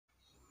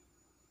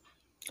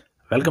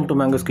Welcome to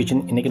mangoes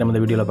kitchen. இன்றைக்கி நம்ம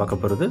இந்த வீடியோவில் பார்க்க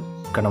போகிறது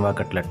கனவா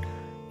கட்லட்.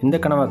 இந்த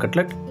கனவா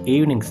கட்லட்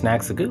ஈவினிங்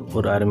ஸ்நாக்ஸுக்கு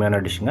ஒரு அருமையான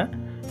டிஷ்ஷுங்க.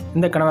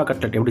 இந்த கனவா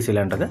கட்லட் எப்படி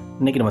செய்யலான்றதை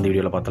இன்றைக்கி நம்ம இந்த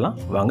வீடியோவில் பார்த்தலாம்.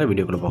 வாங்க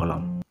வீடியோக்குள்ளே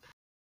போகலாம்.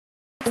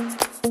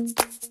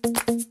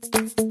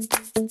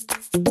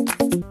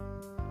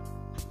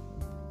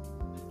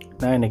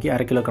 நான் இன்றைக்கி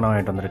 1/2 கிலோ கனவா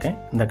வாங்கிட்டு வந்திருக்கேன்.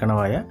 இந்த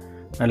கனவாயை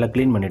நல்லா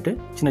க்ளீன் பண்ணிவிட்டு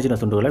சின்ன சின்ன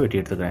துண்டுகளை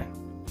வெட்டி எடுத்துக்கிறேன்.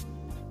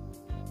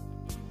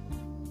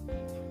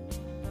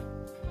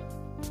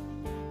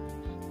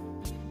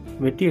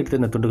 வெட்டி எடுத்த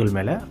இந்த துண்டுகள்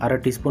மேலே 1/2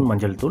 டீஸ்பூன்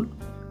மஞ்சள் தூள்,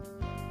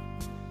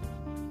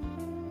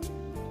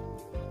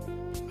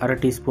 1/2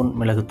 டீஸ்பூன்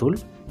மிளகுத்தூள்,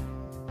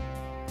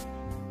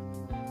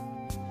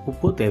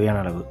 உப்பு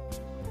தேவையான அளவு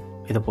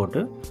இதை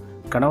போட்டு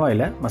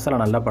கனவாயில்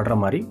மசாலா நல்லா படுற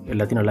மாதிரி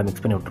எல்லாத்தையும் நல்லா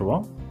மிக்ஸ் பண்ணி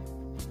விட்டுருவோம்.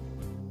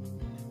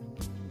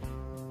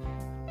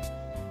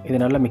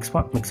 இது நல்லா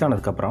மிக்ஸ்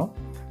ஆனதுக்கப்புறம்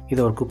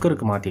இதை ஒரு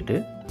குக்கருக்கு மாற்றிட்டு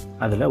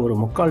அதில் ஒரு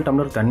 3/4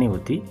 டம்ளர் தண்ணி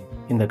ஊற்றி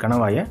இந்த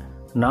கனவாயை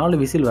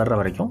 4 விசில் வர்ற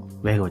வரைக்கும்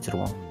வேக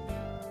வச்சுருவோம்.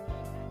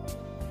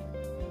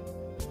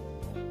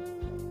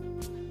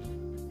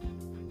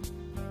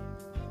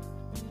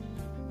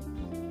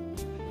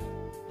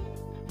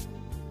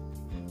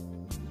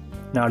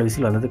 நாலு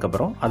விசில்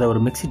வந்ததுக்கப்புறம் அதை ஒரு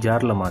மிக்ஸி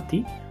ஜாரில் மாற்றி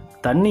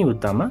தண்ணி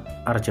ஊற்றாமல்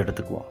அரைச்சி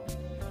எடுத்துக்குவோம்.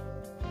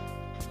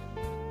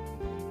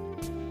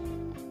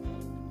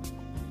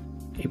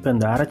 இப்போ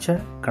இந்த அரைச்ச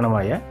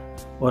கனவாயை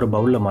ஒரு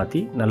பவுலில்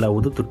மாற்றி நல்லா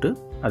உதுத்துட்டு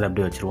அதை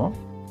அப்படியே வச்சுருவோம்.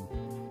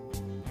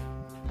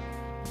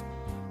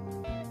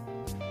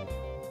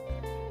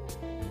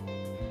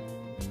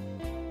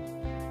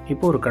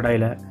 இப்போ ஒரு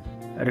கடாயில்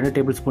 2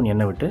 டேபிள் ஸ்பூன்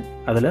எண்ணெய் விட்டு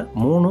அதில்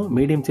 3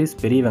 மீடியம்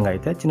சைஸ் பெரிய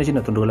வெங்காயத்தை சின்ன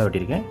சின்ன துண்டுகளாக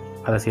வெட்டியிருக்கேன்.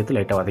 அதை சேர்த்து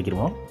லைட்டாக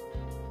வதக்கிடுவோம்.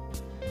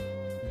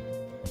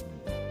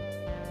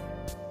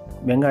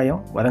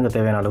 வெங்காயம் வதங்க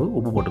தேவையான அளவு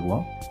உப்பு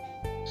போட்டுக்குவோம்.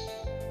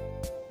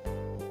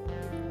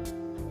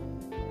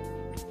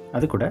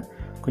 அது கூட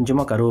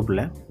கொஞ்சமாக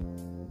கருவேப்பிலை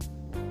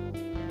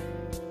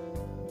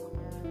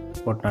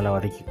போட்டு நல்லா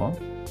வதக்கிக்குவோம்.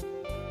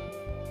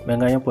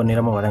 வெங்காயம்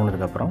பொன்னிறமாக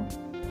வதங்கினதுக்கப்புறம்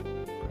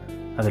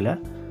அதில்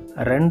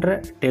 2.5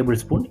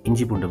 டேபிள் ஸ்பூன்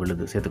இஞ்சி பூண்டு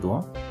விழுது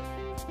சேர்த்துக்குவோம்.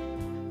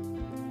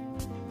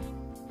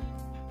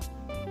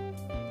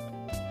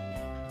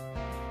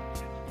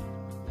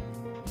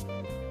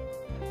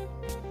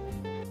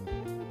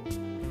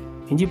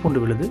 இஞ்சி பூண்டு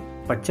விழுது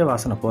பச்சை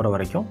வாசனை போகிற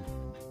வரைக்கும்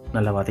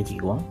நல்லா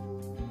வதக்கிக்குவோம்.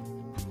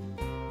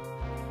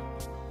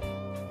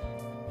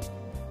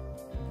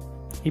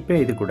 இப்போ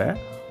இது கூட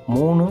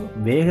 3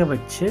 வேக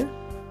வச்சு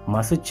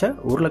மசிச்ச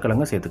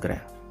உருளைக்கிழங்கு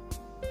சேர்த்துக்கிறேன்.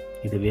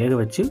 இது வேக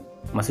வச்சு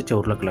மசிச்ச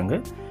உருளைக்கிழங்கு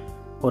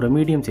ஒரு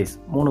மீடியம் சைஸ்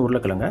 3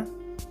 உருளைக்கிழங்க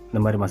இந்த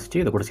மாதிரி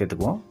மசிச்சு இதை கூட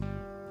சேர்த்துக்குவோம்.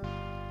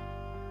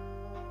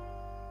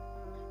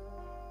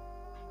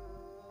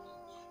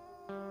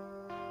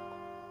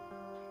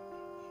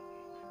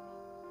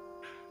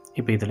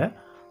 இப்போ இதில்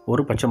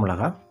ஒரு பச்சை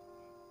மிளகாய்,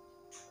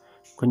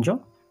 கொஞ்சம்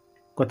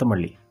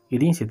கொத்தமல்லி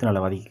இதையும் சேர்த்து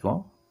நல்லா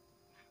வதக்கிக்குவோம்.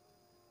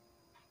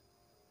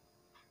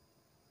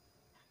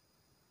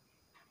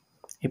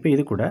 இப்போ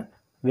இது கூட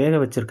வேக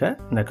வச்சுருக்க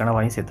இந்த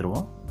கனவாயும்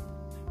சேர்த்துருவோம்.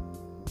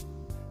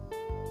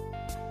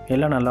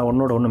 எல்லாம் நல்லா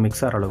ஒன்றோட ஒன்று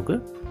மிக்ஸ் ஆகிற அளவுக்கு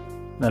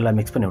நல்லா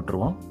மிக்ஸ் பண்ணி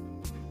விட்டுருவோம்.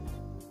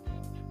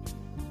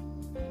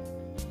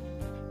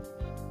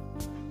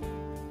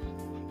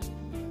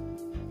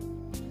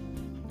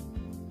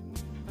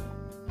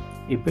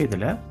 இப்போ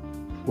இதில்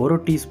 1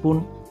 டீஸ்பூன்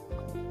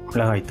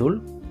மிளகாய்த்தூள்,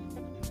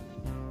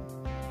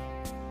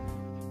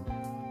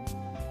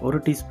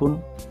 1 டீஸ்பூன்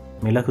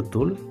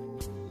மிளகுத்தூள்,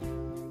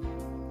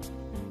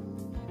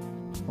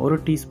 1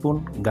 டீஸ்பூன்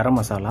கரம்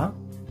மசாலா,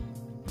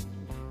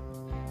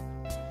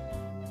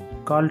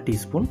 1/4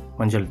 டீஸ்பூன்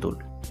மஞ்சள்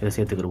தூள் இதை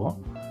சேர்த்துக்கிடுவோம்.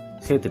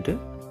 சேர்த்துட்டு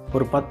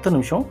ஒரு 10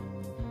 நிமிஷம்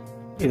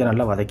இதை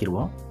நல்லா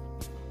வதக்கிடுவோம்.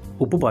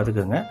 உப்பு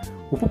பார்த்துக்கோங்க,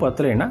 உப்பு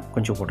பத்தலைன்னா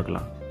கொஞ்சம்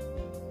போட்டுக்கலாம்.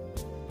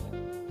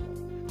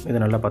 இதை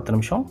நல்லா 10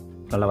 நிமிஷம்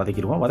நல்லா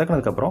வதக்கிடுவோம்.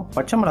 வதக்கினதுக்கப்புறம்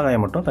பச்சை மிளகாயை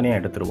மட்டும் தனியாக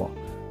எடுத்துருவோம்.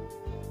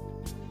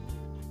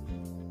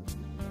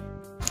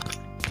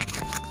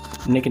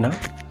 இன்றைக்கி நான்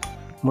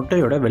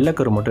முட்டையோட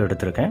வெள்ளைக்கரு மட்டும்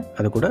எடுத்திருக்கேன்.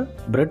 அது கூட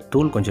பிரெட்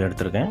தூள் கொஞ்சம்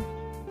எடுத்திருக்கேன்.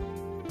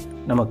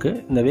 நமக்கு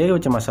இந்த வேக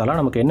வச்ச மசாலா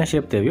நமக்கு என்ன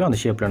ஷேப் தேவையோ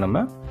அந்த ஷேப்பில்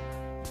நம்ம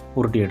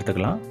உருட்டி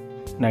எடுத்துக்கலாம்.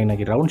 நான்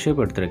இன்றைக்கி ரவுண்ட்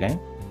ஷேப் எடுத்திருக்கேன்.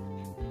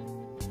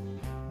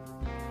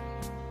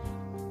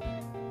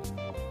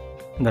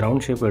 இந்த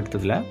ரவுண்ட் ஷேப்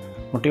எடுத்ததில்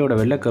முட்டையோட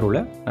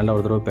வெள்ளைக்கருவில் நல்லா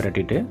ஒரு தடவை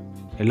பிரட்டிட்டு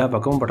எல்லா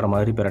பக்கமும் படுற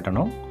மாதிரி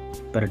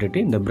பிரட்டிட்டு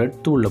இந்த பிரெட்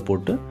தூளில்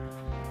போட்டு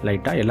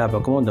லைட்டாக எல்லா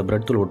பக்கமும் இந்த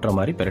பிரெட் தூள் ஒட்டுற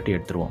மாதிரி பிரட்டி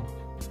எடுத்துருவோம்.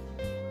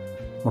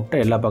 முட்டை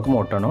எல்லா பக்கமும்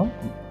ஒட்டணும்,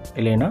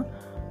 இல்லைன்னா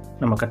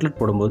நம்ம கட்லெட்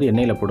போடும்போது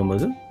எண்ணெயில்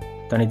போடும்போது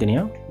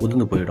தனித்தனியாக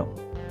உதிர்ந்து போயிடும்.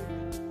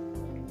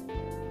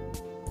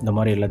 இந்த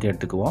மாதிரி எல்லாத்தையும்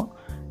எடுத்துக்குவோம்.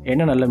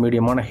 எண்ணெய் நல்ல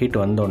மீடியமான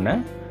ஹீட் வந்தோடனே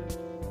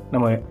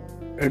நம்ம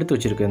எடுத்து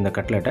வச்சுருக்க இந்த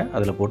கட்லெட்டை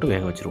அதில் போட்டு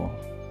வேக வச்சுருவோம்.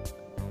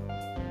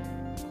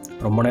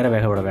 ரொம்ப நேரம்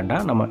வேக விட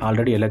வேண்டாம். நம்ம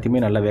ஆல்ரெடி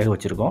எல்லாத்தையுமே நல்லா வேக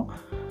வச்சுருக்கோம்.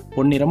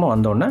 பொன்னிறமாக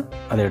வந்தோடனே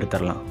அதை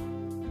எடுத்துடலாம்.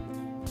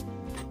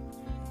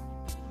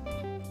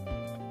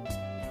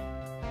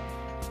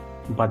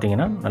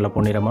 பார்த்தீங்கன்னா நல்லா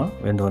பொன்னிறமாக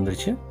வெந்து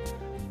வந்துருச்சு.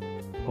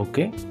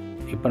 ஓகே,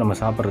 இப்போ நம்ம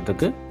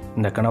சாப்பிட்றதுக்கு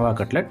இந்த கனவா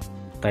கட்லெட்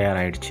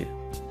தயாராகிடுச்சு.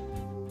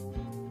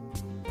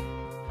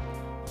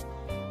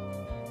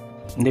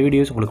 இந்த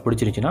வீடியோஸ் உங்களுக்கு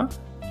பிடிச்சிருந்துச்சுன்னா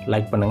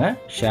லைக் பண்ணுங்கள்,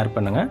 ஷேர்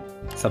பண்ணுங்கள்,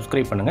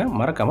 சப்ஸ்கிரைப் பண்ணுங்கள்,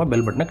 மறக்காமல்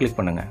பெல் பட்டனை கிளிக்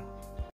பண்ணுங்கள்.